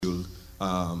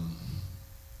um,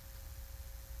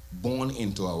 born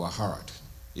into our heart,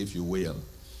 if you will.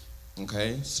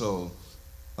 Okay, so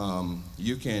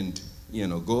you can,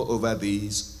 go over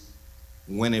these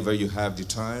whenever you have the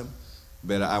time,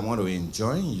 but I want to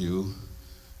enjoin you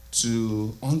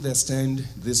to understand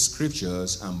these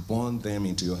scriptures and bond them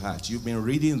into your heart. You've been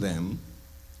reading them,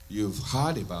 you've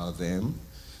heard about them.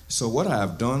 So what I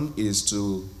have done is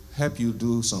to help you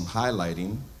do some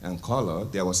highlighting and color.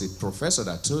 There was a professor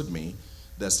that told me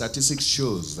that statistics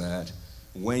shows that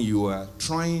when you are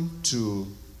trying to,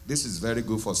 this is very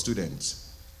good for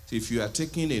students. If you are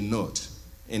taking a note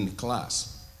in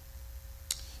class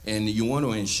and you want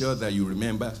to ensure that you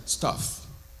remember stuff,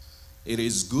 it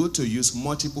is good to use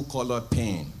multiple colored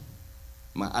pen.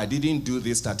 I didn't do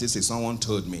this statistics, someone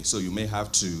told me, so you may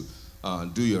have to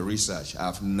do your research.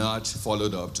 I've not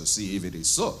followed up to see if it is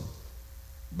so.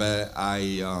 But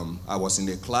I was in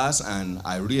the class and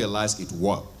I realized it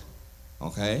worked.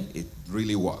 Okay, it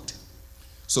really worked.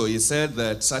 So he said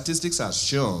that statistics have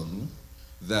shown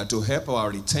that to help our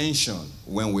retention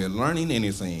when we're learning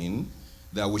anything,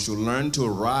 that we should learn to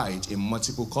write in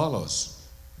multiple colors.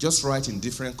 Just write in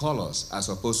different colors as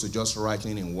opposed to just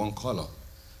writing in one color.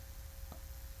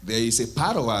 There is a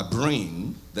part of our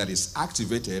brain that is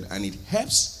activated and it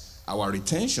helps our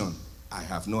retention. I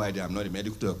have no idea, I'm not a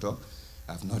medical doctor.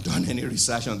 I've not done any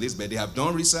research on this, but they have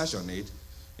done research on it.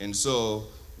 And so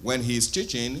when he's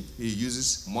teaching, he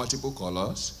uses multiple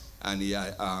colors and he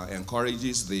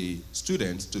encourages the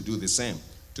students to do the same,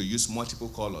 to use multiple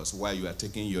colors while you are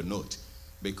taking your note.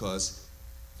 Because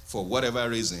for whatever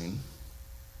reason,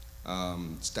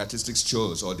 statistics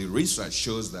shows, or the research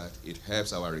shows that it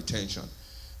helps our retention.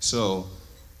 So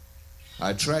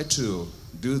I try to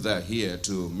do that here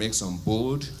to make some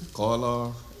bold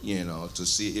color, to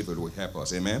see if it will help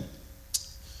us. Amen?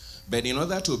 But in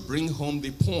order to bring home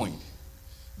the point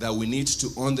that we need to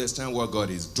understand what God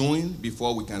is doing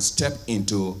before we can step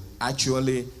into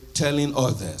actually telling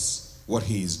others what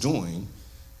he is doing,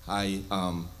 I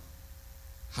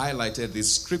highlighted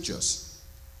these scriptures.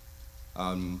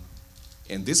 And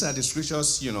these are the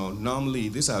scriptures, normally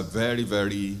these are very,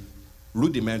 very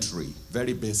rudimentary,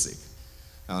 very basic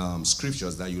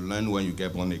scriptures that you learn when you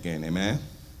get born again. Amen?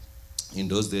 In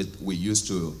those days, we used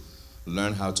to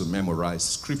learn how to memorize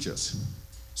scriptures.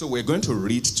 So we're going to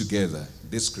read together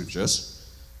these scriptures.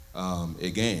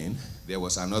 Again, there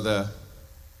was another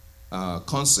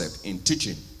concept in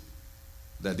teaching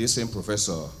that this same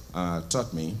professor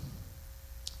taught me,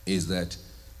 is that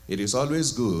it is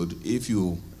always good if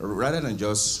you, rather than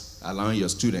just allowing your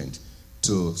student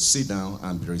to sit down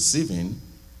and be receiving,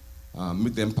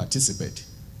 make them participate.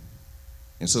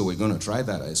 And so we're going to try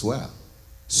that as well.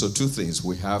 So two things.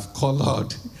 We have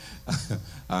colored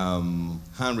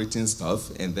handwritten stuff,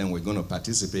 and then we're going to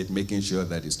participate, making sure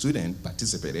that the student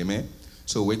participate. Amen?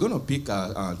 So we're going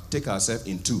to take ourselves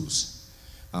in twos.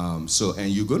 And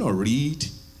you're going to read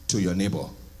to your neighbor.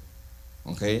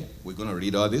 Okay? We're going to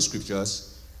read all these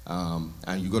scriptures,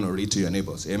 and you're going to read to your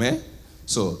neighbors. Amen?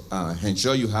 So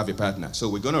ensure you have a partner. So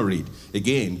we're going to read.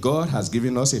 Again, God has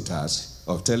given us a task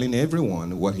of telling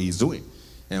everyone what he's doing.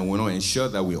 And we want to ensure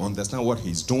that we understand what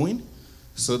he's doing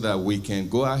so that we can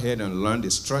go ahead and learn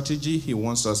the strategy he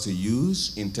wants us to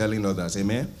use in telling others.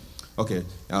 Amen? Okay.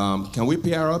 Can we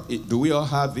pair up? Do we all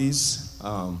have these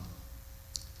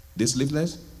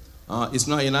leaflets? It's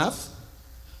not enough?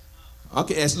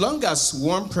 Okay, as long as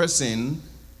one person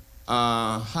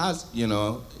has,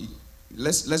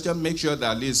 let's just make sure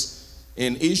that at least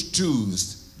in each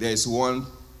twos there is one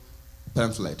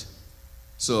pamphlet.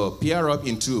 So pair up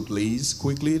in two, please,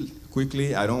 quickly.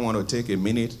 I don't want to take a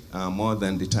minute more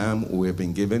than the time we've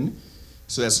been given.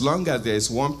 So as long as there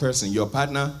is one person, your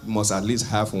partner must at least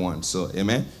have one. So,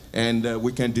 amen? And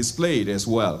we can display it as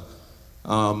well.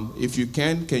 If you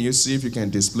can you see if you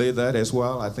can display that as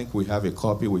well? I think we have a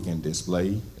copy we can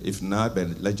display. If not,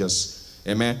 then let's just,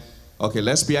 amen? Okay,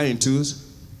 let's pair in twos.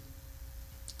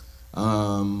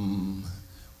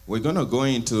 We're going to go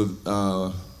into...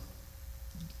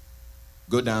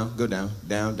 Go down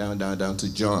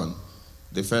to John.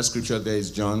 The first scripture there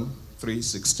is John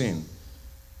 3:16.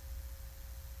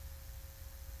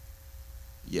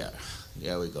 Yeah,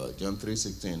 here we go. John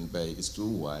 3:16, but it's too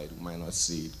wide. We might not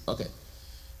see it. Okay.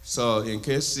 So in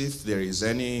case if there is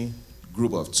any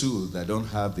group of two that don't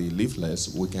have the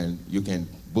leaflets, you can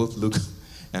both look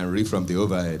and read from the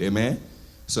overhead. Amen?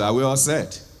 So are we all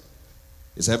set?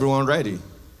 Is everyone ready?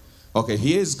 Okay,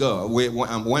 here's go.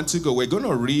 Want to go. We're going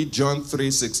to read John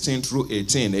 3:16 through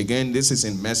 18. Again, this is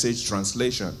in Message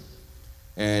translation.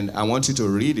 And I want you to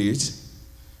read it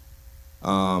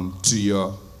to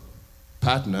your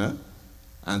partner.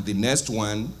 And the next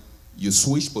one, you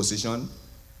switch position,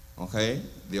 okay?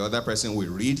 The other person will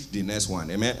read the next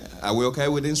one. Amen? Are we okay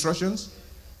with the instructions?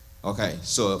 Okay,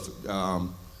 so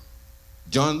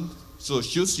so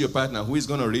choose your partner who is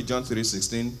going to read John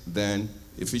 3:16, then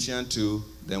Ephesians 2,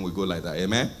 then we go like that.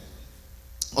 Amen?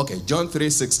 Okay, John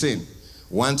 3:16.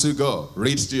 1, 2, go.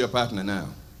 Read to your partner now.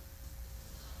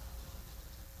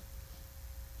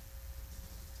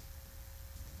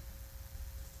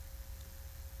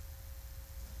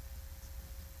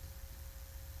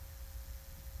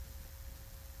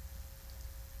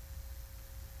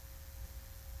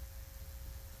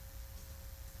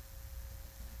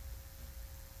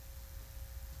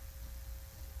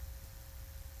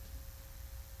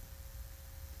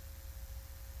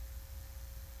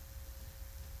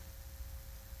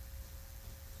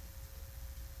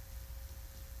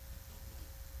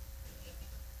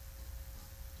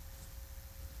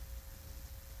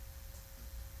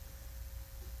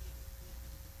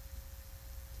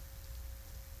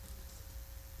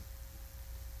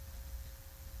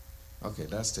 Okay,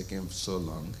 that's taking so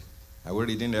long. Are we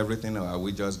reading everything or are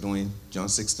we just doing John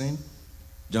 16?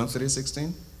 John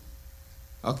 3:16?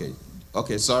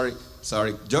 Okay, sorry.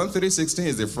 John 3:16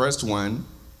 is the first one.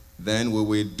 Then we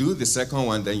will do the second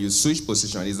one, then you switch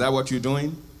position. Is that what you're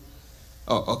doing?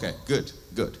 Oh, okay, good.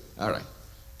 All right.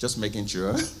 Just making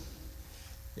sure.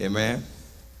 Amen.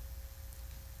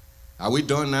 Are we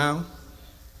done now?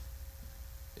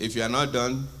 If you are not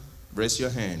done, raise your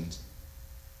hand.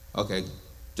 Okay.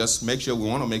 Just make sure, we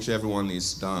want to make sure everyone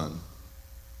is done.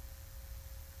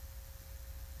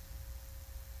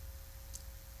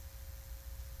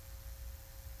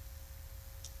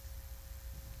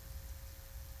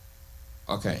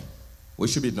 Okay, we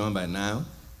should be done by now.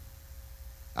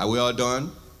 Are we all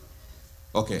done?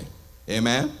 Okay,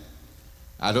 amen?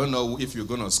 I don't know if you're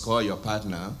going to score your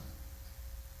partner.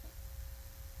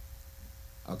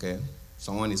 Okay,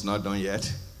 someone is not done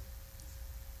yet.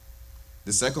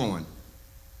 The second one.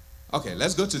 Okay,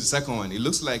 let's go to the second one. It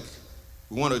looks like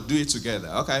we want to do it together.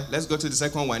 Okay, let's go to the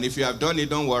second one. If you have done it,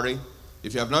 don't worry.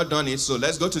 If you have not done it, so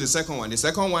let's go to the second one. The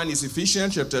second one is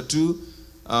Ephesians chapter 2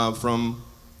 from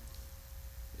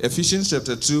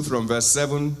verse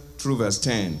 7 through verse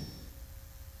 10.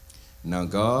 Now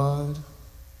God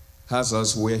has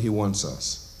us where he wants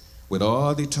us, with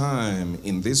all the time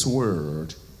in this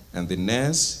world and the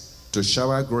next to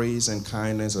shower grace and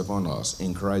kindness upon us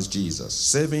in Christ Jesus.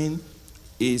 Saving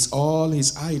is all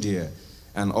his idea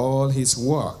and all his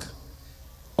work.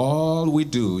 All we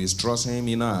do is trust him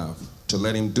enough to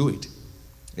let him do it.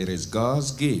 It is God's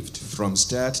gift from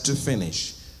start to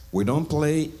finish. We don't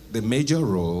play the major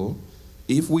role.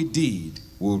 If we did,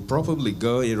 we'll probably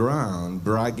go around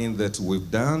bragging that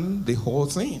we've done the whole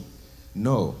thing.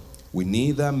 No, we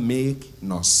neither make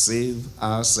nor save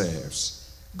ourselves.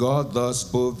 God does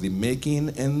both the making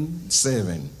and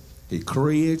saving. He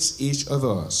creates each of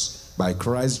us by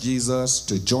Christ Jesus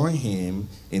to join him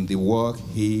in the work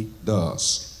he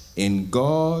does. In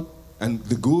God and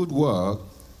the good work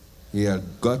he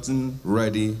had gotten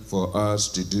ready for us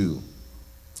to do.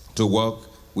 To work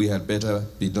we had better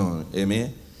be done.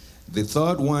 Amen. The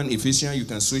third one, Ephesians, you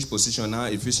can switch position now.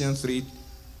 Ephesians 3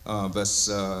 verse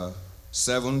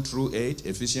 7 through 8.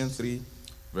 Ephesians 3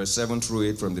 verse 7 through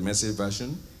 8 from the Message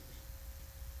version.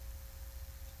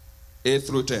 8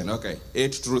 through 10. Okay,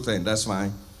 8 through 10, that's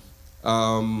fine.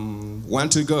 1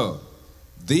 to go.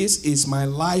 This is my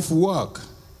life work,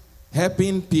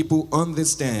 helping people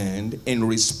understand and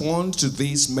respond to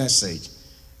this message.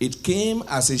 It came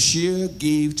as a sheer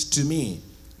gift to me,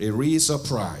 a real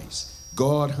surprise.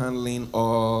 God handling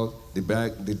all the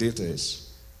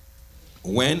details.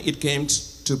 When it came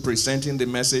to presenting the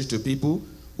message to people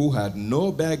who had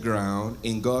no background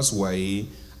in God's way,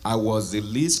 I was the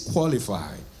least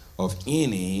qualified of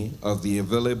any of the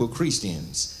available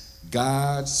Christians.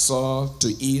 God saw to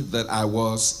it that I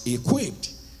was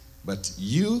equipped, but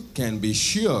you can be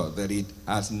sure that it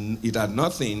had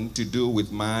nothing to do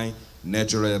with my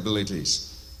natural abilities.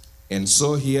 And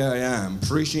so here I am,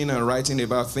 preaching and writing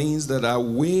about things that are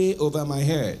way over my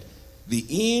head, the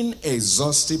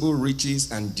inexhaustible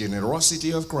riches and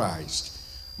generosity of Christ.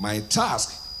 My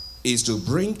task is to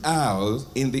bring out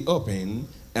in the open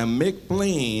and make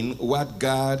plain what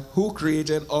God, who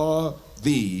created all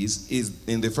these is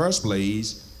in the first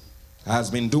place,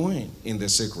 has been doing in the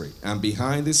secret and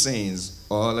behind the scenes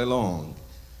all along.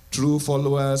 True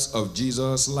followers of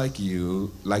Jesus like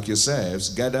yourselves,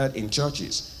 gathered in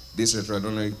churches, this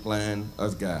extraordinary plan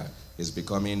of God is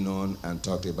becoming known and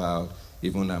talked about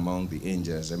even among the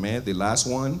angels. Amen. The last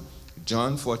one,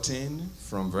 John 14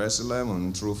 from verse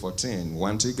 11 through 14.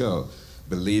 1 to go.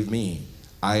 Believe me,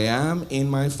 I am in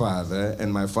my Father,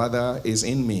 and my Father is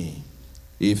in me.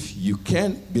 If you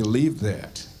can't believe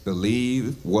that,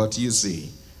 believe what you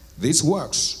see. This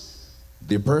works.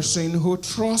 The person who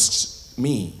trusts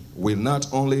me will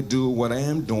not only do what I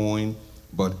am doing,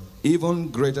 but even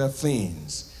greater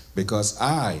things, because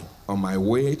I, on my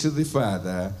way to the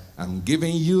Father, am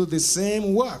giving you the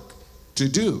same work to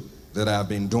do that I've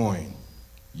been doing.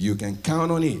 You can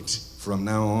count on it from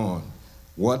now on.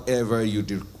 Whatever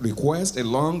you request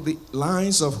along the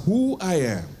lines of who I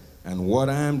am and what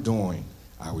I am doing,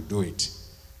 I will do it.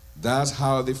 That's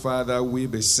how the Father will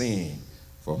be seen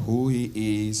for who he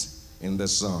is in the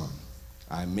Son.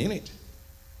 I mean it.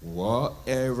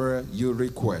 Whatever you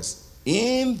request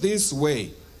in this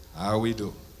way, I will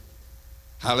do.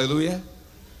 Hallelujah.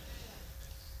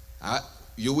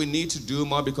 You will need to do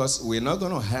more, because we're not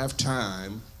going to have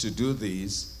time to do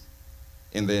this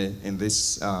in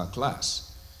this class.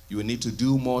 You will need to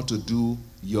do more to do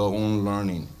your own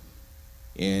learning.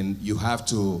 And you have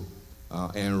to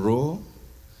enroll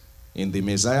in the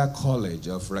Messiah College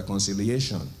of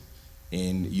Reconciliation.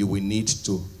 And you will need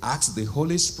to ask the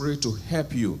Holy Spirit to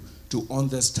help you to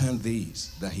understand this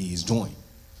that he is doing.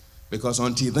 Because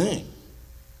until then,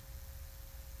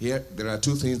 here there are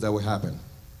two things that will happen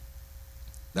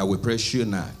that we pray should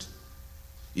not.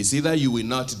 It's either you will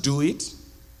not do it,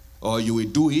 or you will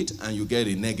do it and you get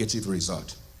a negative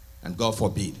result. And God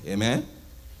forbid. Amen?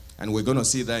 And we're going to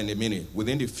see that in a minute.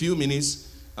 Within the few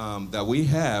minutes that we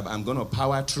have, I'm going to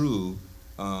power through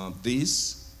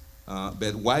this.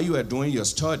 But while you are doing your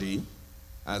study,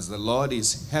 as the Lord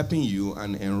is helping you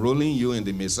and enrolling you in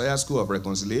the Messiah School of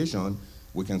Reconciliation,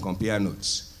 we can compare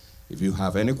notes. If you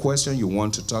have any question, you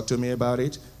want to talk to me about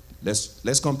it,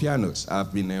 let's compare notes.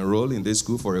 I've been enrolled in this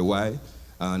school for a while,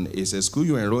 and it's a school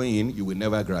you enroll in, you will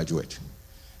never graduate.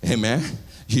 Amen?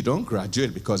 You don't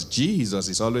graduate because Jesus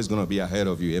is always going to be ahead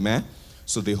of you. Amen?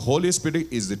 So the Holy Spirit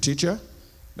is the teacher,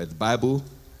 but the Bible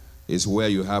is where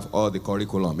you have all the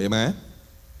curriculum. Amen?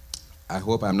 I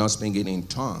hope I'm not speaking in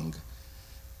tongue.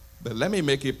 But let me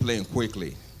make it plain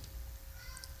quickly.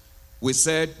 We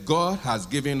said God has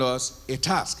given us a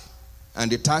task,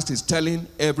 and the task is telling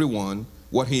everyone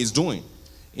what he is doing.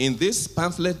 In this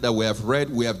pamphlet that we have read,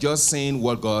 we have just seen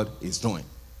what God is doing.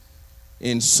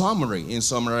 In summary, in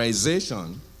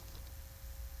summarization,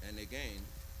 and again,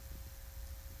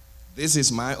 this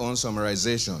is my own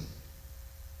summarization.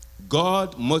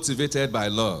 God, motivated by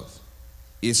love,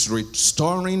 is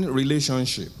restoring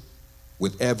relationship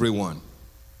with everyone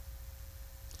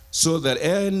so that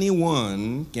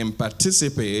anyone can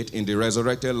participate in the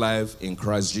resurrected life in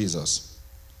Christ Jesus,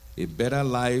 a better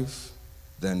life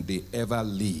than they ever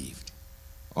lived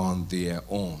on their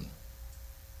own.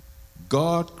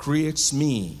 God creates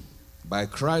me by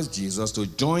Christ Jesus to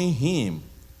join him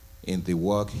in the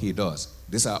work he does.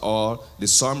 These are all the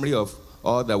summary of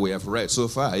all that we have read so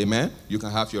far. Amen? You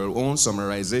can have your own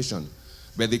summarization.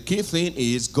 But the key thing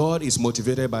is God is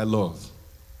motivated by love.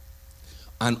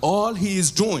 And all he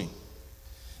is doing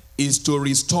is to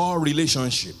restore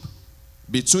relationship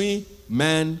between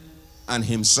man and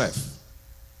himself.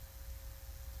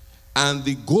 And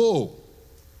the goal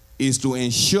is to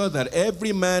ensure that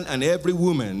every man and every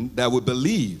woman that will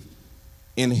believe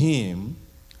in him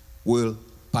will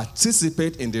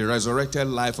participate in the resurrected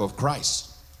life of Christ.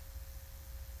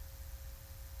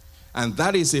 And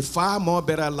that is a far more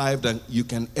better life than you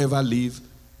can ever live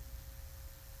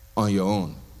on your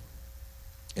own.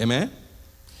 Amen?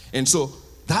 And so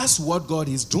that's what God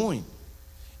is doing.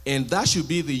 And that should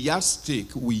be the yardstick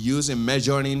we use in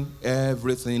measuring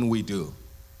everything we do.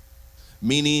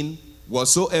 Meaning,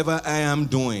 whatsoever I am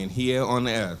doing here on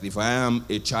earth, if I am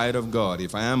a child of God,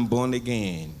 if I am born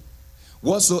again,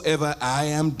 whatsoever I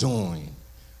am doing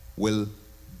will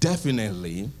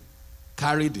definitely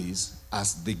carry this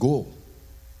as the goal.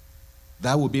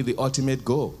 That will be the ultimate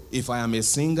goal. If I am a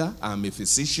singer, I'm a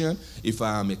physician. If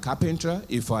I am a carpenter,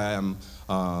 if I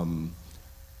am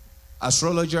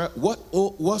astrologer,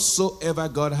 whatsoever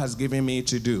God has given me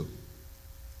to do,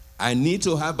 I need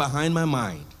to have behind my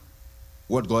mind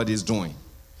what God is doing.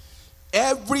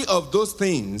 Every of those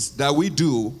things that we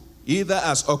do, either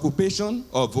as occupation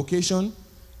or vocation,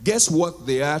 guess what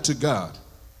they are to God?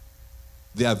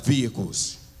 They are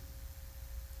vehicles.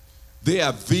 They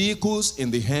are vehicles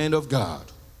in the hand of God.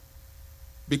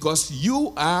 Because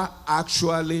you are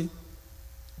actually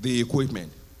the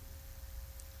equipment.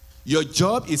 Your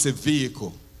job is a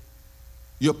vehicle.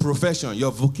 Your profession,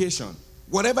 your vocation,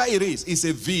 whatever it is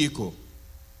a vehicle.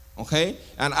 Okay?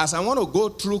 And as I want to go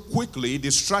through quickly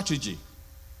the strategy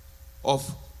of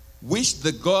which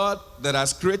the God that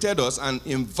has created us and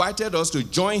invited us to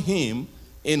join him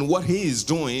in what he is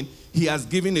doing, he has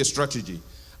given a strategy.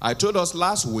 I told us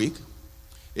last week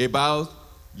about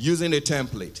using a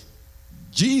template.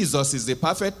 Jesus is the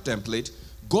perfect template.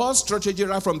 God's strategy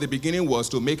right from the beginning was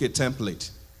to make a template.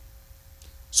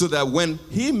 So that when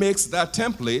he makes that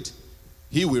template,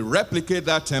 he will replicate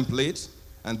that template,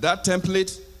 and that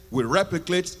template will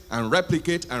replicate and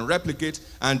replicate and replicate,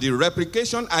 and the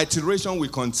replication iteration will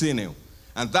continue.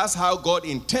 And that's how God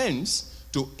intends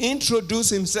to introduce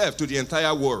himself to the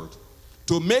entire world,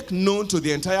 to make known to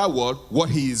the entire world what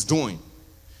he is doing.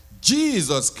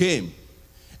 Jesus came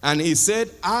and he said,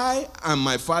 I and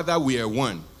my Father, we are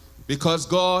one, because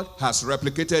God has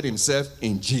replicated himself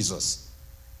in Jesus.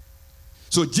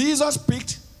 So Jesus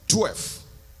picked 12.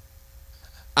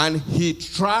 And he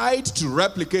tried to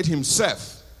replicate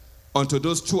himself onto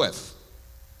those 12.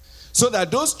 So that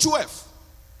those 12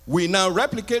 will now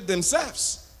replicate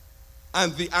themselves.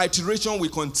 And the iteration will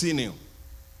continue.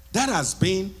 That has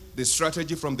been the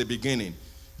strategy from the beginning.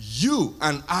 You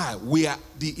and I, we are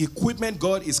the equipment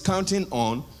God is counting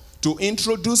on to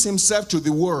introduce himself to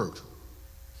the world.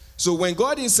 So when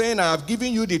God is saying, I have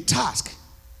given you the task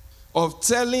of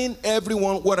telling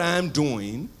everyone what I am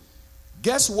doing,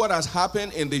 guess what has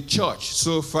happened in the church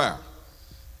so far?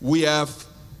 We have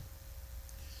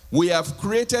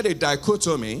created a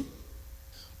dichotomy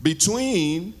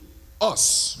between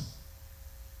us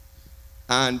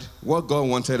and what God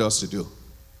wanted us to do.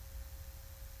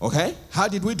 Okay? How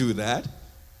did we do that?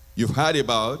 You've heard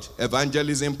about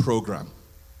evangelism program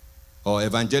or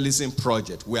evangelism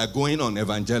project. We are going on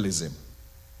evangelism.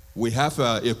 We have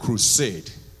a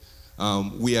crusade.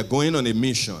 We are going on a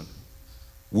mission.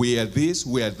 We are this,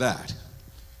 we are that.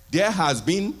 There has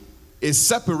been a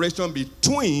separation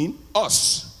between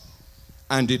us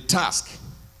and the task.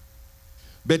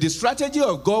 But the strategy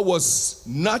of God was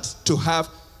not to have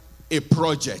a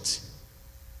project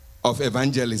of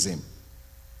evangelism.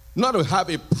 Not to have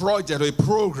a project or a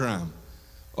program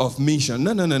of mission.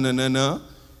 No.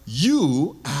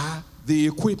 You are the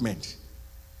equipment.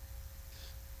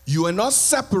 You are not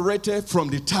separated from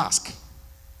the task.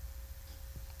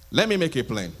 Let me make it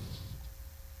plain.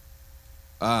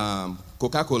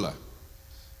 Coca-Cola.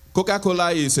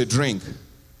 Coca-Cola is a drink.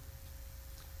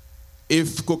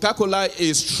 If Coca-Cola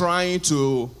is trying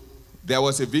to, there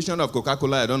was a vision of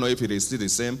Coca-Cola, I don't know if it is still the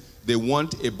same. They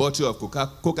want a bottle of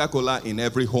Coca-Cola in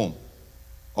every home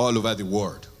all over the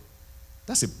world.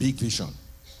 That's a big vision.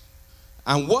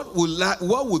 And what would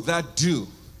that do?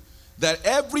 That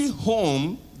every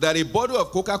home that a bottle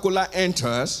of Coca-Cola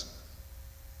enters,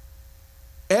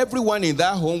 everyone in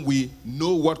that home will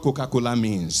know what Coca-Cola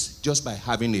means just by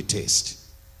having a taste.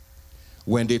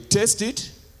 When they taste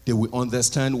it, they will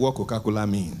understand what Coca-Cola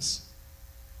means.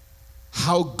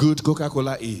 How good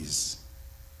Coca-Cola is.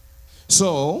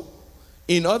 So,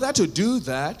 in order to do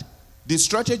that, the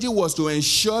strategy was to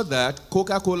ensure that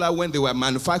Coca-Cola, when they were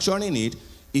manufacturing it,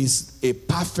 is a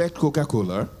perfect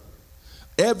Coca-Cola.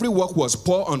 Every work was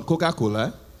poured on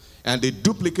Coca-Cola, and they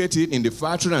duplicate it in the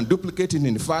factory and duplicate it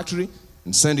in the factory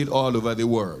and send it all over the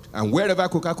world. And wherever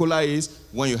Coca-Cola is,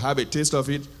 when you have a taste of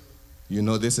it, you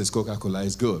know this is Coca-Cola,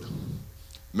 is good.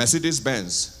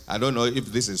 Mercedes-Benz, I don't know if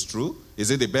this is true.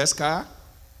 Is it the best car?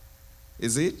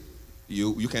 Is it?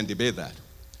 You can debate that.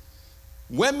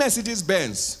 When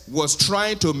Mercedes-Benz was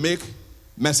trying to make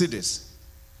Mercedes,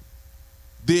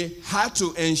 they had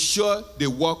to ensure they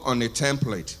work on a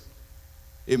template.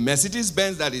 A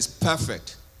Mercedes-Benz that is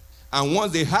perfect. And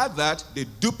once they had that, they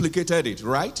duplicated it,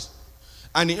 right?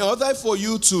 And in order for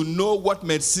you to know what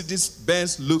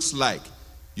Mercedes-Benz looks like,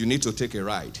 you need to take a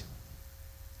ride.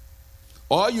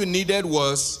 All you needed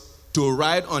was to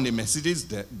ride on a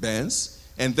Mercedes-Benz,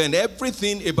 and then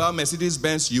everything about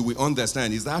Mercedes-Benz you will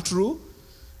understand. Is that true?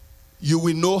 You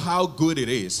will know how good it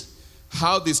is,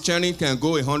 how the steering can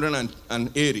go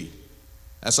 180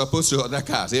 as opposed to other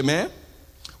cars. Amen?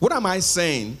 What am I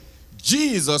saying?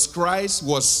 Jesus Christ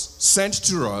was sent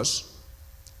to us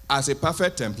as a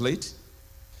perfect template,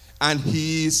 and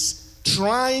he is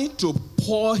trying to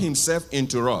pour himself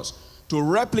into us, to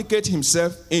replicate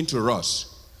himself into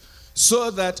us,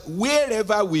 so that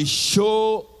wherever we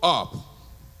show up,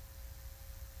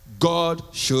 God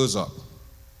shows up.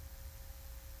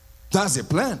 That's the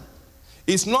plan.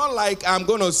 It's not like I'm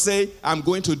going to say I'm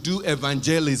going to do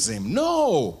evangelism.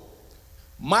 No.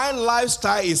 My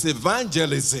lifestyle is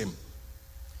evangelism.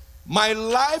 My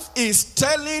life is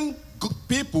telling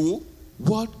people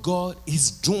what God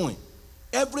is doing.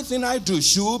 Everything I do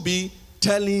should be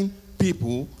telling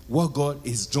people what God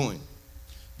is doing.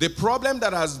 The problem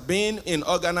that has been in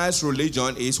organized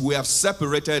religion is we have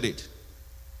separated it.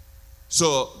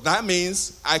 So that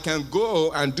means I can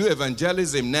go and do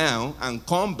evangelism now and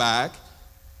come back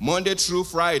Monday through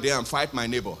Friday and fight my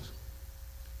neighbor.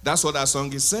 That's what that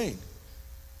song is saying,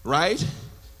 right?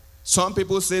 Some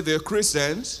people say they're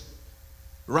Christians,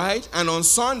 right? And on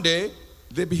Sunday,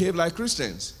 they behave like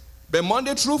Christians. But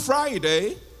Monday through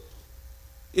Friday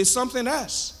is something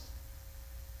else.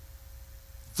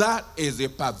 That is a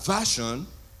perversion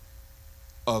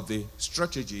of the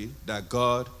strategy that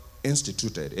God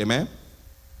instituted. Amen?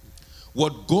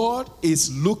 What God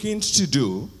is looking to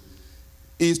do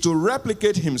is to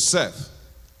replicate himself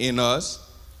in us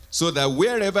so that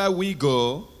wherever we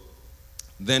go,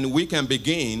 then we can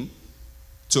begin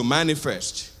to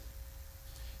manifest.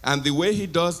 And the way he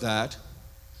does that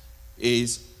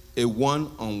is a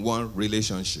one-on-one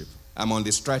relationship. I'm on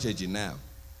the strategy now.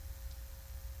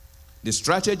 The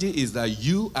strategy is that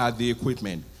you are the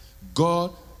equipment.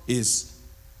 God is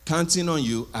counting on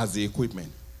you as the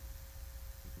equipment.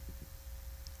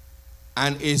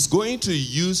 And is going to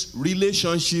use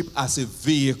relationship as a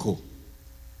vehicle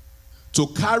to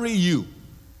carry you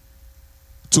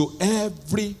to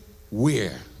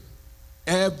everywhere,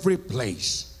 every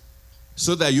place,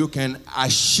 so that you can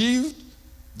achieve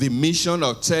the mission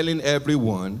of telling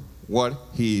everyone what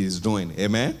he is doing.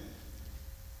 Amen?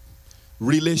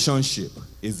 Relationship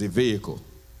is the vehicle.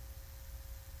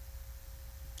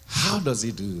 How does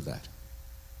he do that?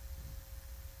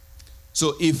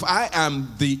 So if I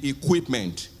am the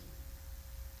equipment,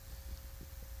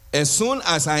 as soon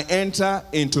as I enter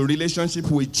into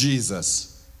relationship with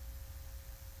Jesus,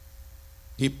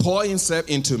 he pours himself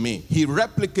into me. He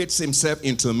replicates himself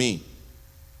into me.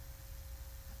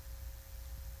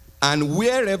 And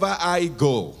wherever I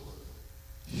go,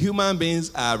 human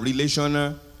beings are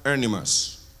relational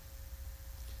animals.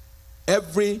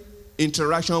 Every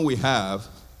interaction we have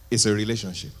is a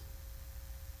relationship.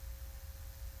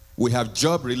 We have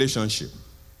job relationship.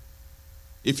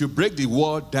 If you break the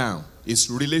word down, it's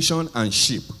relation and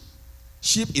sheep.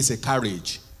 Sheep is a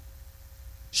carriage.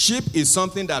 Sheep is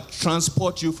something that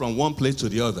transports you from one place to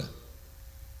the other.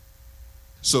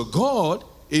 So God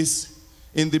is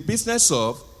in the business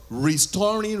of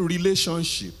restoring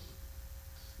relationship.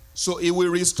 So he will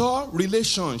restore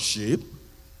relationship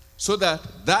so that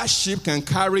that sheep can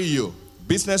carry you.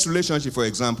 Business relationship, for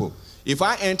example. If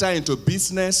I enter into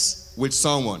business with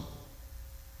someone,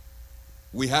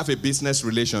 we have a business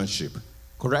relationship,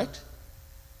 correct?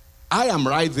 I am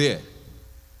right there,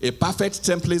 a perfect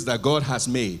template that God has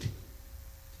made.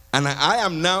 And I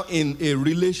am now in a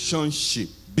relationship,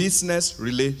 business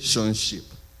relationship.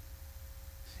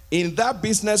 In that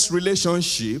business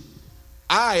relationship,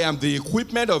 I am the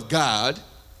equipment of God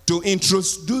to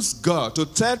introduce God, to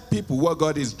tell people what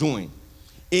God is doing.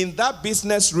 In that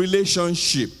business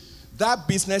relationship, that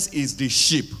business is the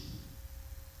sheep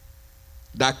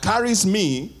that carries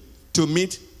me to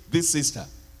meet this sister.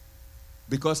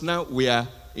 Because now we are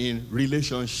in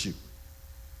relationship.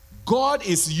 God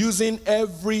is using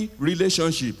every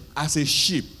relationship as a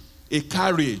sheep, a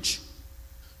carriage,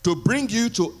 to bring you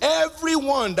to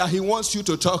everyone that he wants you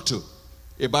to talk to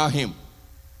about him.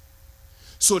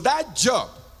 So that job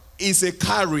is a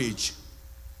carriage,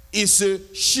 is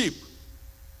a sheep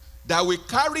that will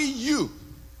carry you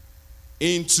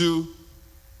into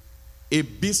a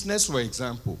business, for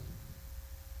example,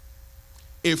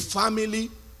 a family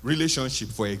relationship,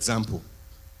 for example,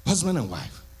 husband and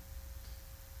wife.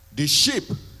 The sheep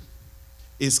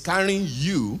is carrying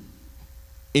you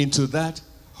into that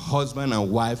husband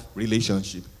and wife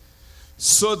relationship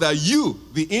so that you,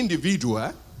 the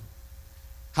individual,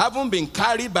 haven't been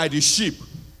carried by the sheep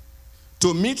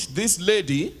to meet this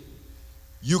lady.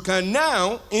 You can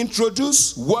now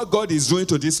introduce what God is doing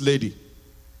to this lady.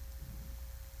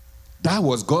 That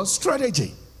was God's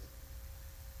strategy.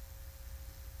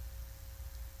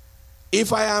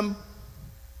 If I am,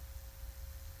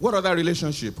 what other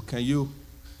relationship can you,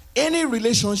 any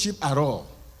relationship at all,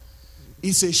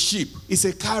 is a sheep, it's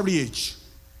a carriage.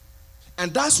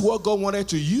 And that's what God wanted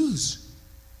to use,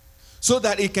 so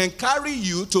that it can carry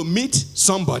you to meet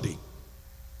somebody.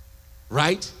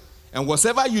 Right? And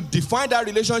whatever you define that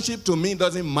relationship to mean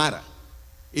doesn't matter.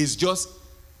 It's just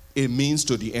a means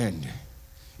to the end.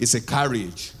 It's a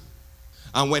carriage.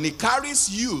 And when it carries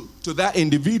you to that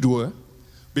individual,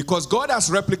 because God has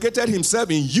replicated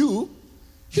himself in you,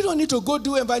 you don't need to go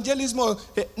do evangelism.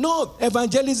 No,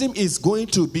 evangelism is going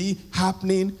to be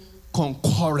happening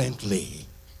concurrently.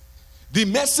 The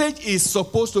message is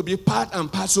supposed to be part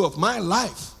and parcel of my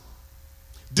life.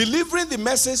 Delivering the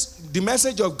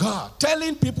message of God,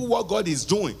 telling people what God is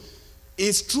doing,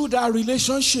 is through that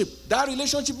relationship. That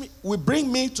relationship will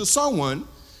bring me to someone,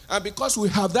 and because we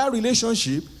have that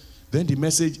relationship, then the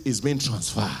message is being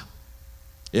transferred.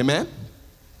 Amen?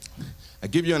 I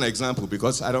give you an example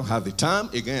because I don't have the time.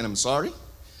 Again, I'm sorry.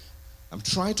 I'm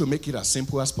trying to make it as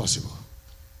simple as possible.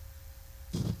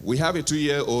 We have a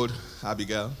 2-year-old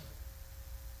Abigail.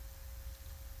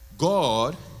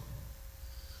 God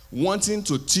wanting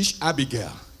to teach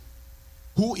Abigail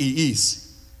who he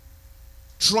is,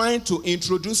 trying to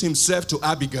introduce himself to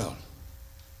Abigail.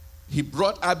 He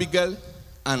brought Abigail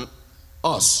and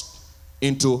us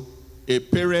into a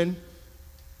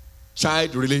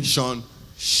parent-child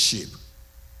relationship.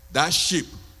 That ship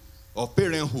of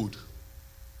parenthood.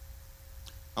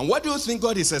 And what do you think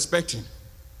God is expecting?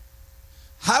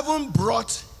 Having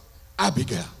brought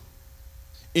Abigail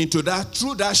into that,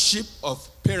 through that ship of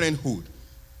parenthood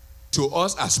to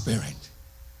us as parents.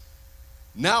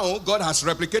 Now God has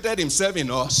replicated himself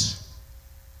in us,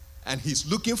 and he's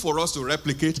looking for us to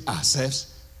replicate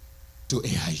ourselves to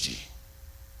AIG.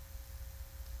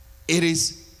 It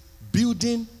is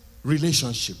building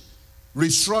relationship,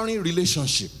 restoring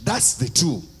relationship. That's the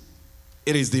tool.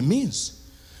 It is the means.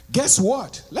 Guess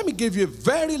what? Let me give you a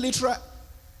very literal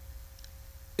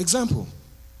example.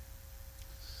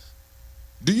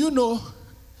 Do you know,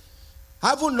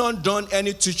 have you not done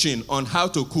any teaching on how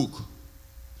to cook?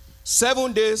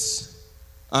 7 days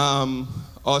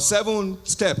or 7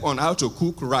 steps on how to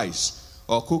cook rice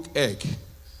or cook egg.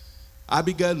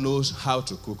 Abigail knows how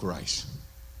to cook rice.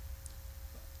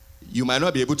 You might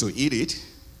not be able to eat it.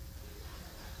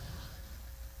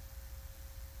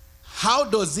 How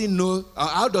does he know, or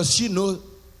how does she know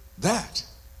that?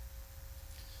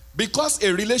 Because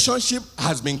a relationship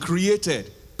has been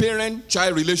created,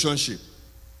 parent-child relationship.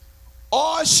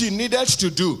 All she needed to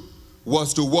do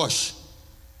was to wash.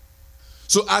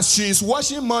 So as she is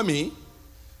washing mommy,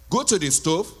 go to the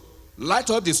stove, light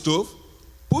up the stove,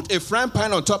 put a frying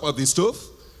pan on top of the stove,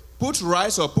 put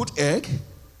rice or put egg.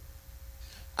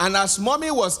 And as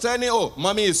mommy was telling, oh,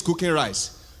 mommy is cooking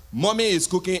rice, mommy is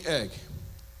cooking egg.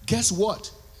 Guess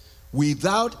what?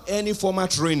 Without any formal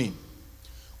training,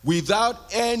 without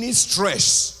any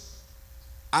stress,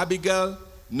 Abigail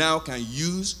now can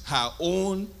use her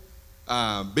own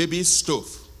baby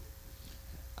stove.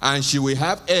 And she will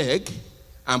have egg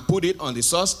and put it on the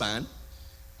saucepan,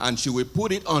 and she will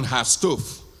put it on her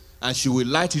stove, and she will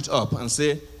light it up and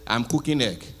say, I'm cooking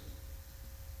egg.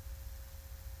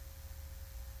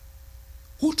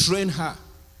 Who trained her?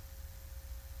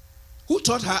 Who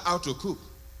taught her how to cook?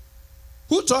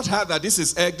 Who taught her that this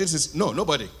is egg, this is... No,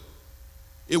 nobody.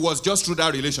 It was just through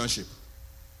that relationship.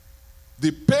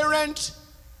 The parent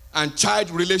and child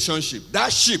relationship,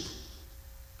 that ship.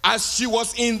 As she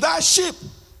was in that ship,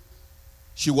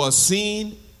 she was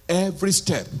seeing every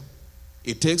step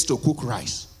it takes to cook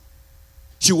rice.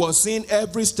 She was seeing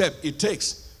every step it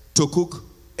takes to cook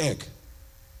egg.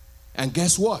 And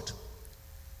guess what?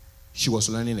 She was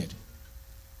learning it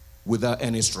without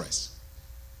any stress.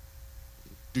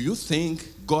 Do you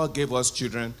think God gave us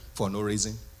children for no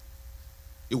reason?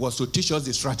 It was to teach us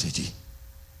the strategy.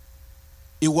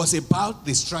 It was about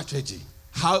the strategy,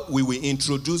 how we will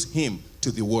introduce him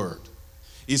to the world.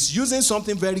 It's using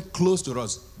something very close to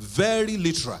us, very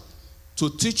literal, to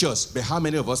teach us, but how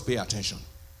many of us pay attention?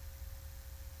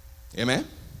 Amen?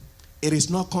 It is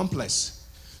not complex.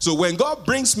 So when God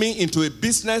brings me into a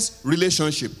business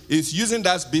relationship, He's using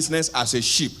that business as a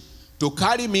ship to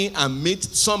carry me and meet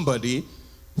somebody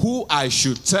who I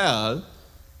should tell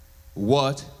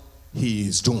what he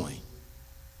is doing.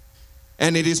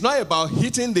 And it is not about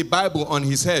hitting the Bible on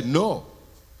his head, no.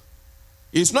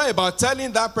 It's not about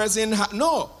telling that person,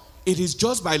 no. It is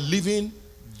just by living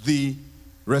the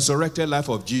resurrected life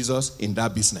of Jesus in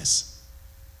that business.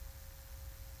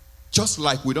 Just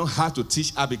like we don't have to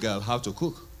teach Abigail how to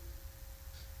cook.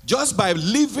 Just by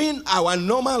living our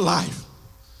normal life,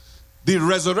 the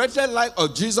resurrected life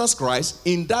of Jesus Christ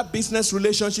in that business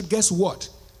relationship, guess what?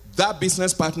 That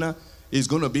business partner is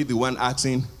going to be the one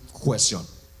asking question.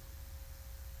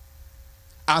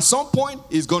 At some point,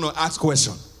 he's going to ask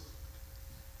question.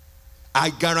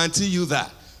 I guarantee you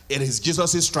that. It is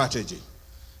Jesus' strategy.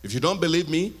 If you don't believe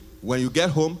me, when you get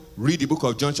home, read the book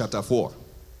of John chapter 4.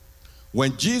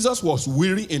 When Jesus was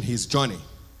weary in his journey,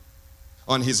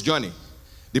 on his journey,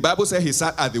 the Bible says he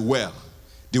sat at the well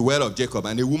of Jacob,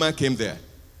 and a woman came there.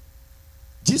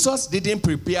 Jesus didn't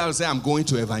prepare and say, I'm going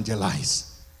to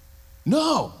evangelize.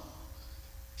 No.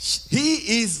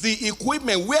 He is the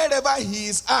equipment. Wherever he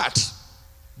is at,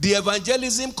 the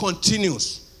evangelism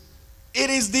continues. It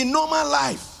is the normal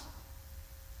life.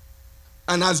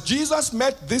 And as Jesus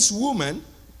met this woman,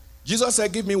 Jesus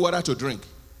said, give me water to drink.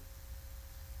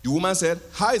 The woman said,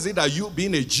 how is it that you,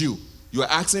 being a Jew, you are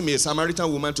asking me, a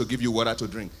Samaritan woman, to give you water to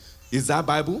drink? Is that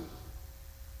Bible?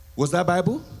 Was that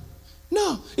Bible?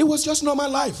 No, it was just normal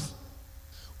life.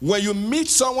 When you meet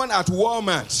someone at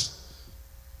Walmart,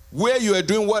 where you are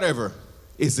doing whatever,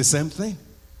 it's the same thing.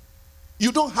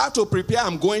 You don't have to prepare,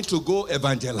 I'm going to go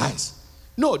evangelize.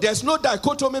 No, there's no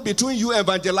dichotomy between you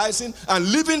evangelizing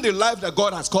and living the life that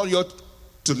God has called you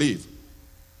to live.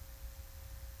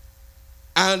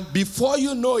 And before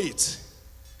you know it,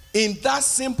 in that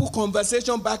simple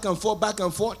conversation back and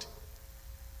forth,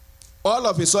 all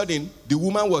of a sudden, the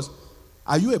woman was,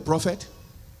 are you a prophet?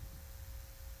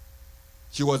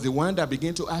 She was the one that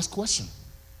began to ask questions.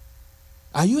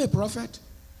 Are you a prophet?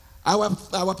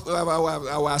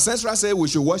 Our ancestors say we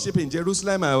should worship in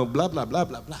Jerusalem and blah, blah, blah,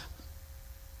 blah, blah.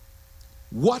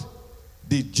 What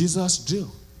did Jesus do?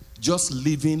 Just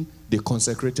living the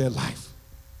consecrated life.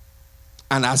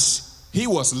 And as he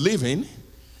was living,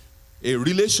 a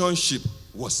relationship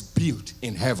was built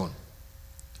in heaven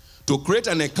to create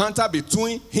an encounter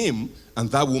between him and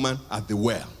that woman at the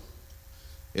well.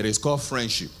 It is called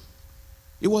friendship.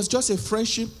 It was just a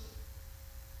friendship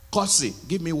courtesy.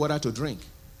 Give me water to drink.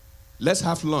 Let's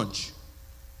have lunch.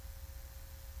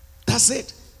 That's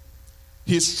it.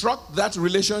 He struck that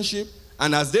relationship,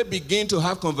 and as they begin to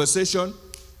have conversation,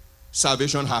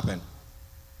 salvation happened.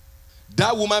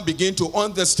 That woman began to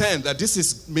understand that this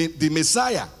is the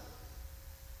Messiah.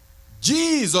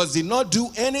 Jesus did not do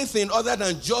anything other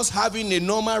than just having a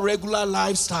normal, regular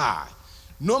lifestyle,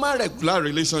 normal, regular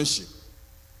relationship.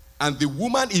 And the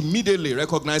woman immediately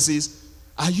recognizes,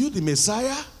 are you the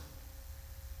Messiah?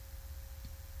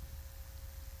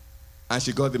 And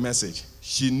she got the message.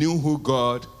 She knew who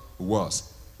God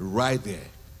was right there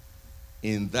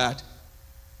in that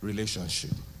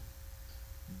relationship.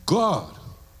 God's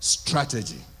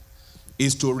strategy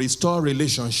is to restore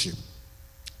relationship.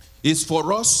 It's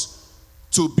for us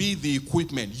to be the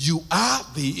equipment. You are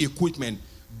the equipment.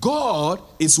 God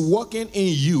is working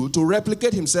in you to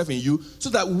replicate himself in you so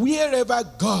that wherever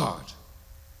God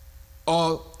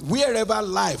or wherever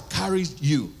life carries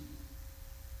you,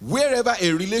 wherever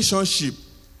a relationship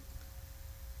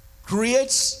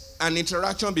creates an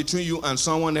interaction between you and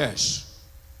someone else,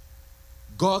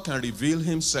 God can reveal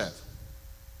himself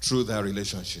through that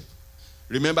relationship.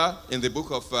 Remember in the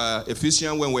book of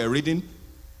Ephesians when we were reading,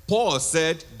 Paul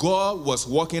said God was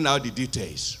working out the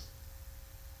details.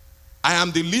 I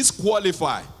am the least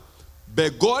qualified,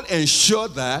 but God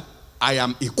ensured that I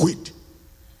am equipped.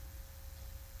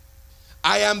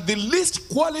 I am the least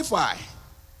qualified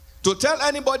to tell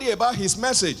anybody about his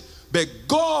message, but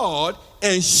God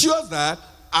ensured that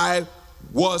I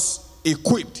was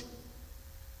equipped.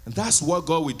 And that's what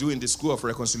God will do in the School of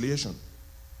Reconciliation.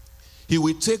 He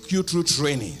will take you through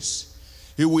trainings.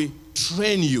 He will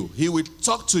train you. He will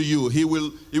talk to you. He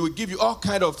will give you all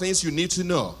kinds of things you need to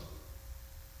know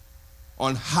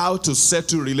on how to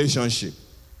settle relationship.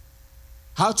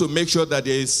 How to make sure that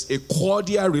there is a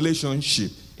cordial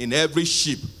relationship in every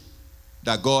ship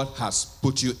that God has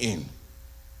put you in.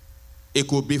 It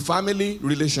could be family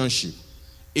relationship.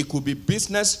 It could be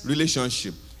business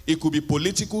relationship. It could be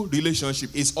political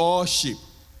relationship. It's all ship.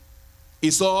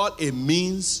 It's all a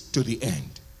means to the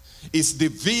end. It's the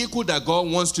vehicle that God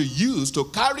wants to use to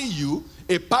carry you,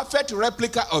 a perfect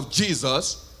replica of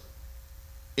Jesus,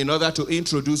 in order to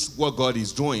introduce what God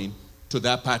is doing to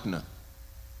that partner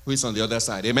who is on the other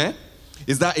side. Amen?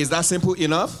 Is that simple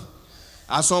enough?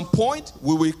 At some point,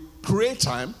 we will create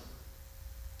time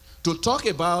to talk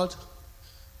about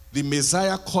the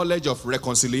Messiah College of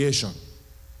Reconciliation,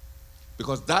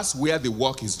 because that's where the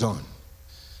work is done.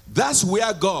 That's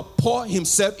where God poured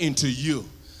himself into you.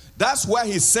 That's why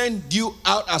he sent you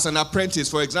out as an apprentice.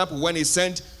 For example, when he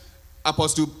sent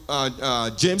Apostle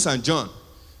James and John,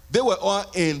 they were all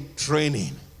in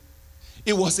training.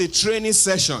 It was a training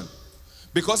session.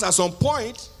 Because at some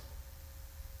point,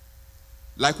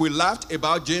 like we laughed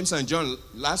about James and John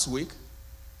last week,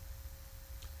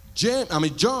 John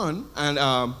and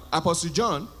Apostle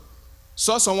John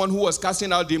saw someone who was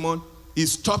casting out demons. He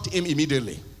stopped him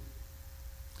immediately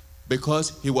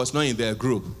because he was not in their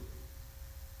group.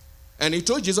 And he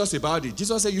told Jesus about it.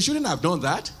 Jesus said, you shouldn't have done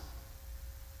that.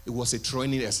 It was a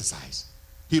training exercise.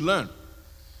 He learned.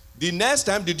 The next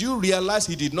time, did you realize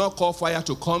he did not call fire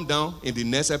to come down in the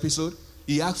next episode?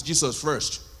 He asked Jesus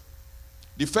first.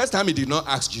 The first time he did not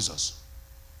ask Jesus.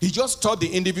 He just stopped the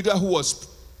individual who was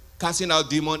casting out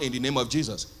demons in the name of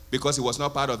Jesus because he was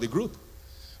not part of the group.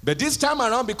 But this time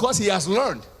around, because he has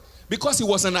learned, because he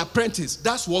was an apprentice,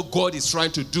 that's what God is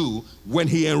trying to do when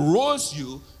he enrolls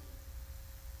you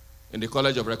in the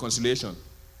College of Reconciliation.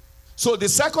 So the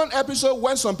second episode,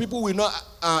 when some people will not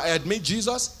admit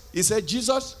Jesus, he said,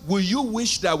 Jesus, will you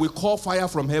wish that we call fire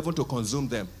from heaven to consume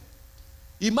them?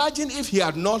 Imagine if he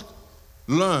had not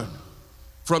learned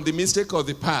from the mistake of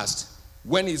the past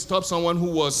when he stopped someone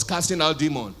who was casting out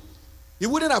demons. He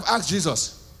wouldn't have asked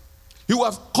Jesus. He would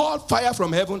have called fire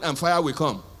from heaven and fire will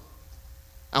come.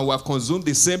 And we have consumed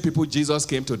the same people Jesus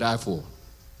came to die for.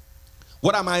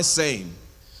 What am I saying?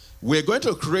 We're going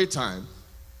to create time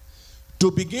to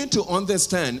begin to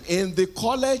understand in the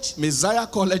college, Messiah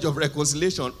College of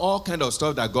Reconciliation, all kind of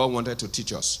stuff that God wanted to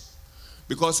teach us.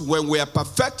 Because when we are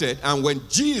perfected and when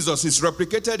Jesus is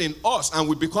replicated in us and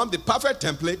we become the perfect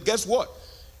template, guess what?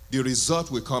 The result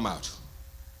will come out.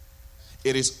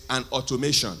 It is an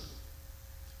automation.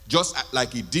 Just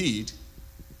like he did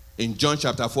in John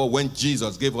chapter 4 when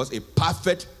Jesus gave us a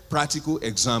perfect practical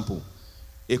example.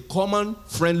 A common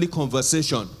friendly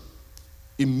conversation.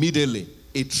 Immediately,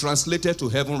 it translated to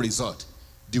heaven result.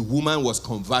 The woman was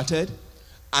converted,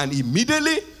 and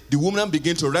immediately the woman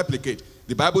began to replicate.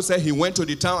 The Bible said he went to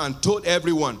the town and told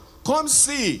everyone, come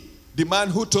see the man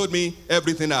who told me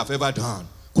everything I've ever done.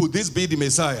 Could this be the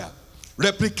Messiah?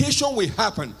 Replication will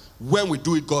happen when we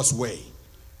do it God's way.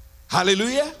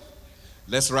 Hallelujah.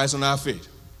 Let's rise on our feet.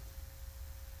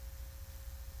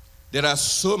 There are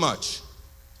so much,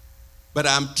 but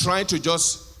I'm trying to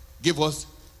just give us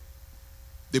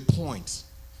the point.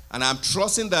 And I'm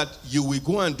trusting that you will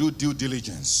go and do due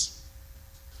diligence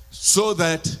so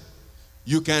that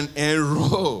you can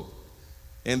enroll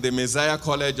in the Messiah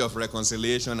College of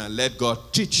Reconciliation and let God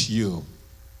teach you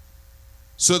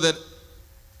so that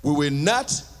we will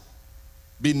not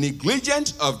be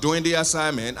negligent of doing the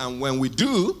assignment, and when we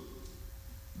do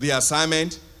the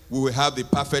assignment, we will have the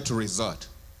perfect result.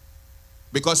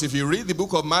 Because if you read the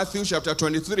book of Matthew chapter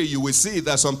 23, you will see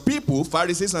that some people,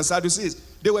 Pharisees and Sadducees,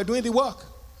 they were doing the work.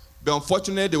 But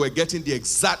unfortunately, they were getting the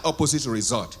exact opposite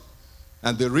result.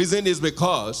 And the reason is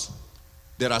because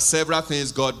there are several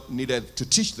things God needed to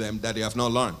teach them that they have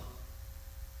not learned.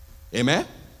 Amen?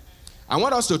 I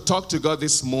want us to talk to God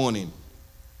this morning.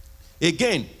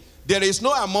 Again, there is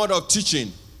no amount of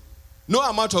teaching, no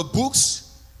amount of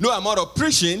books, no amount of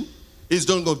preaching is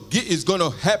going to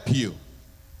help you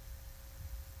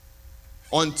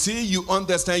until you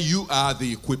understand you are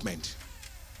the equipment.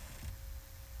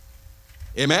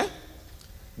 Amen?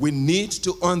 We need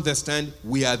to understand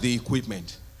we are the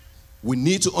equipment. We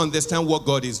need to understand what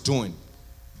God is doing.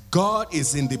 God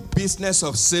is in the business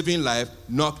of saving life,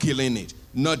 not killing it,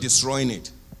 not destroying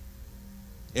it.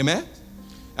 Amen?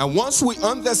 And once we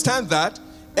understand that,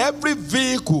 every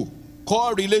vehicle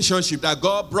called relationship that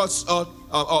God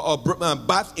brought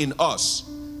back in us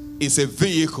is a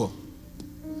vehicle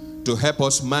to help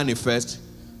us manifest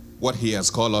what he has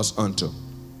called us unto.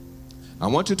 I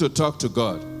want you to talk to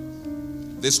God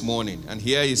this morning, and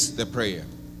here is the prayer.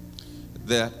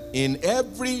 That in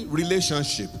every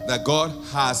relationship that God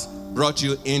has brought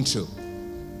you into,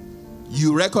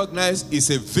 you recognize it's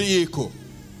a vehicle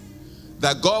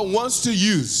that God wants to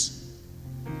use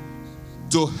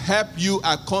to help you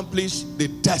accomplish the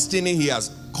destiny he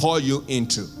has called you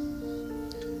into.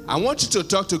 I want you to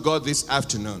talk to God this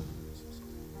afternoon.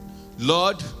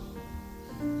 Lord,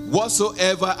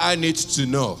 whatsoever I need to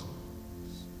know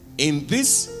in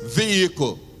this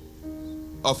vehicle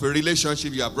of a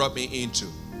relationship you have brought me into,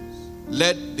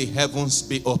 let the heavens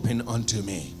be open unto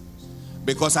me.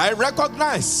 Because I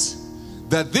recognize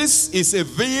that this is a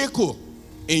vehicle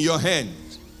in your hand.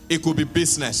 It could be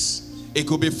business, it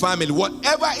could be family,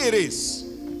 whatever it is.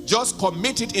 Just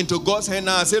commit it into God's hand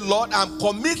now and say, Lord, I'm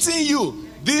committing you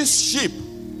this ship.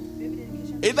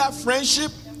 Either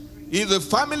friendship, either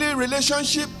family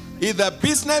relationship, either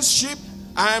business ship,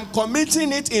 I am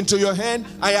committing it into your hand.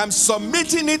 I am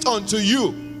submitting it unto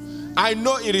you. I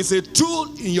know it is a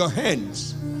tool in your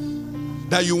hands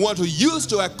that you want to use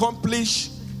to accomplish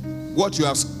what you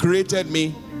have created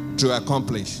me to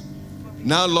accomplish.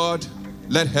 Now, Lord,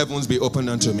 let heavens be open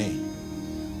unto me.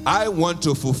 I want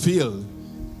to fulfill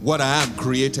what I am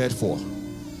created for.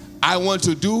 I want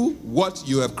to do what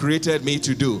you have created me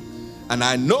to do. And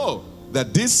I know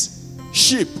that this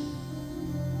ship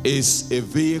is a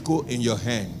vehicle in your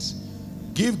hands.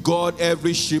 Give God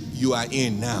every ship you are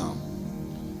in now.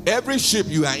 Every ship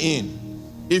you are in.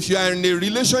 If you are in a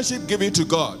relationship, give it to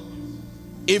God.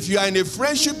 If you are in a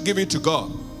friendship, give it to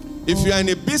God. If you are in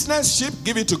a business ship,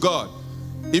 give it to God.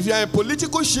 If you are in a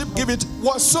political ship, give it.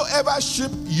 Whatsoever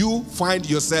ship you find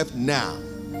yourself now,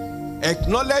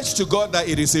 acknowledge to God that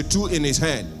it is a tool in his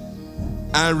hand.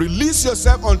 And release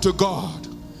yourself unto God.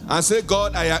 And say,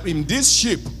 God, I am in this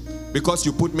ship because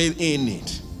you put me in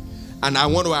it. And I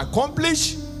want to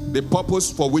accomplish the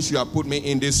purpose for which you have put me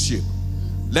in this ship.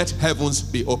 Let heavens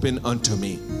be open unto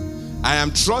me. I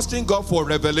am trusting God for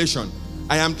revelation.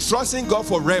 I am trusting God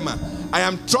for Rhema. I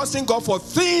am trusting God for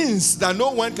things that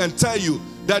no one can tell you,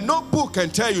 that no book can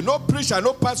tell you, no preacher,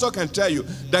 no pastor can tell you,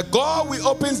 that God will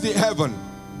open the heaven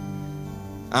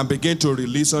and begin to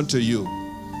release unto you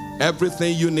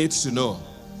everything you need to know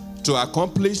to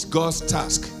accomplish God's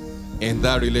task in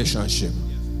that relationship.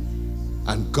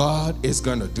 And God is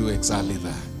going to do exactly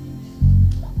that.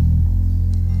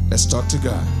 Let's talk to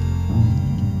God.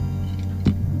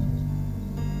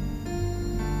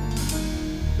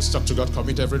 Let's talk to God.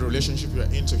 Commit every relationship you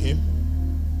are into Him.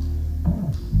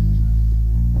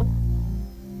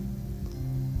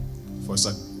 For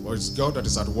it's God that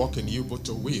is at work in you both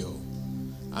to will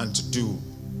and to do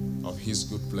of His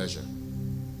good pleasure.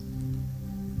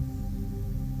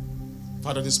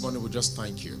 Father, this morning we just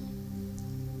thank you.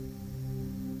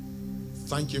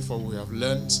 Thank you for we have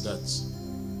learned that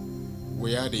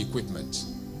we are the equipment.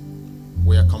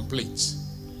 We are complete.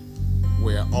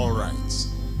 We are all right.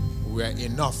 We are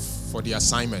enough for the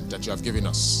assignment that you have given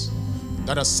us.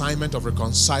 That assignment of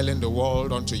reconciling the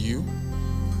world unto you.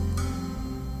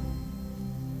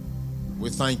 We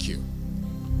thank you.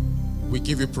 We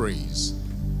give you praise.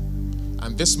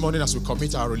 And this morning as we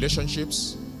commit our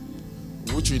relationships,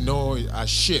 which we know are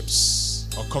ships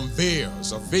or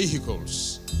conveyors or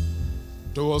vehicles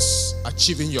towards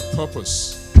achieving your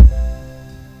purpose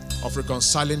of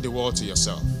reconciling the world to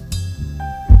yourself.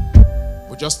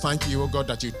 We just thank you, oh God,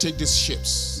 that you take these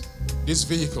ships, these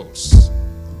vehicles,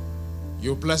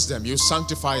 you bless them, you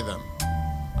sanctify them,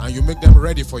 and you make them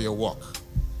ready for your work,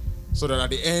 so that at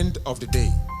the end of the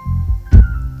day,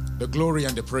 the glory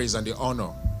and the praise and the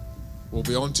honor will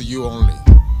be unto you only.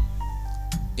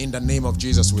 In the name of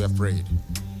Jesus we have prayed.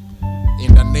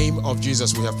 In the name of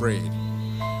Jesus we have prayed.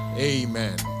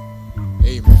 Amen.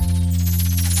 Amen.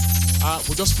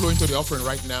 We'll just flow into the offering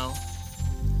right now.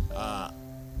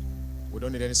 We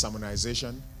don't need any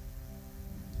sermonization.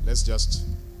 Let's just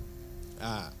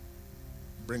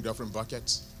bring the offering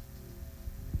bucket.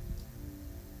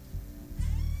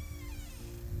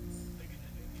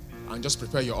 And just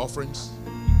prepare your offerings.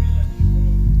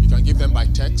 You can give them by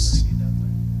text.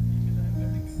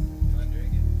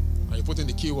 And you put in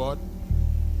the keyword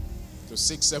to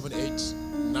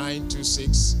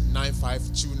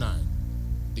 678-926-9529.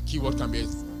 The keyword can be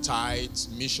tithes,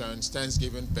 missions,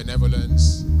 thanksgiving,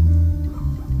 benevolence,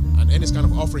 and any kind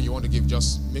of offering you want to give.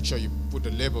 Just make sure you put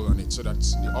the label on it so that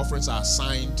the offerings are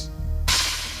assigned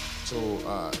to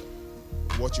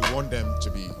what you want them to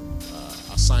be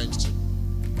assigned to.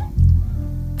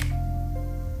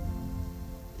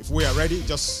 If we are ready,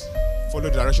 just follow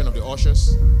the direction of the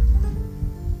ushers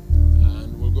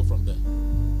and we'll go from there.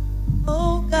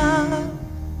 Oh God,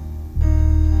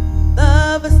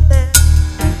 love us that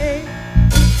way.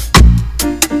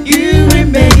 You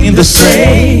remain the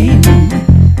same,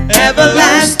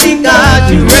 everlasting God,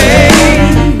 you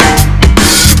reign.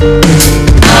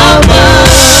 Alpha,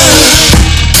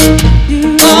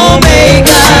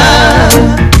 Omega,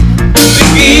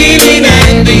 beginning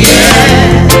and the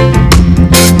end.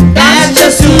 That's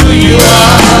just who you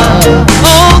are.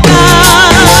 Oh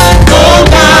God,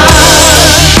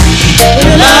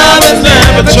 your love has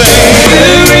never changed.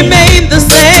 You remain the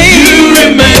same. You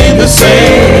remain the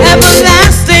same.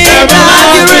 Everlasting God,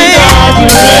 you reign.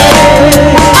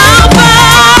 Alpha,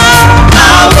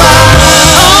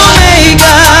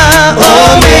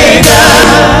 Omega,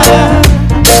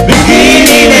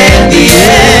 beginning and the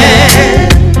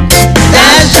end.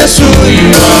 That's just who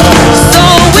you are. So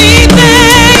we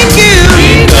thank you.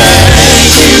 We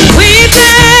thank you. We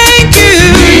thank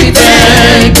you. We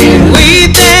thank you.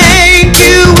 We thank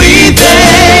you. We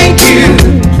thank you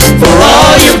for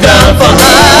all you've done for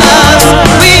us.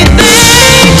 We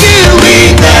thank you.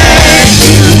 We thank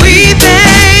you. We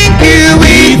thank you.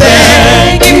 We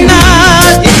thank you.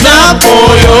 If not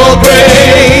for your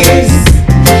grace,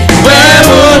 where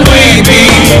would we be?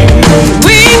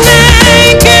 We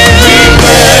thank you. We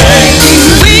thank you.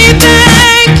 We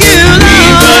thank you,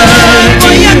 Lord,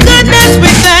 for your goodness. We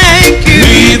thank you.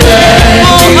 We thank you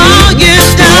for all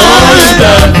you've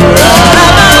done for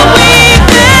us. We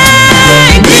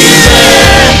thank you.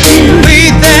 We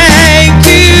thank you.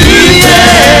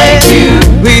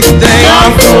 We thank you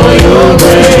for your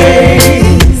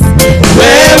grace.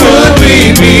 Where would we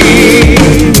be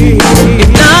if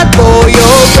not for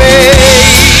your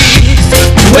grace?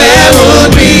 Where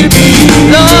would we be,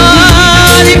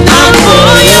 Lord, if not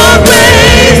for your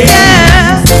grace?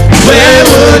 Yes. Where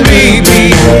would we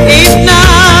be if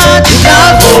not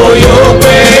for your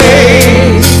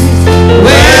grace?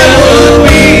 Where would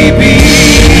we be?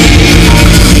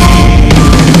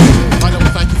 Father, we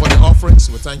thank you for the offerings.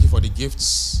 We thank you for the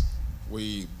gifts.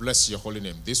 We bless your holy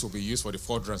name. This will be used for the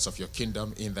furtherance of your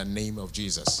kingdom in the name of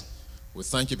Jesus. We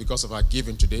thank you because of our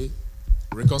giving today.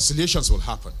 Reconciliations will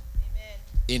happen. Amen.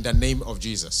 In the name of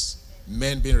Jesus.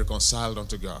 Men being reconciled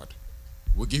unto God.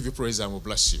 We give you praise and we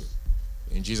bless you.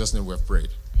 In Jesus' name we have prayed.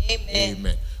 Amen.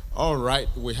 Amen. All right,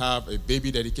 we have a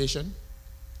baby dedication.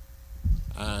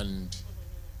 And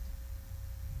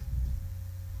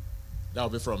that will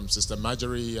be from Sister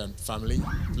Marjorie and family.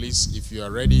 Please, if you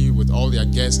are ready with all their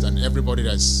guests and everybody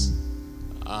that's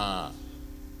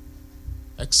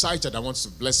excited and wants to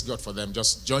bless God for them,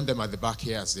 just join them at the back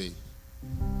here as they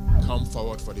come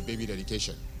forward for the baby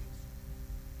dedication.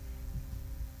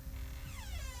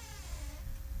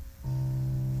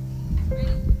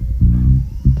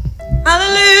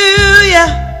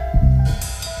 Hallelujah.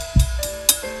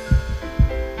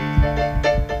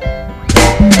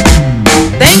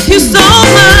 Thank you so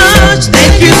much.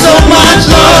 Thank you so much,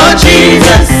 Lord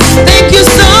Jesus. Thank you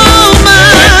so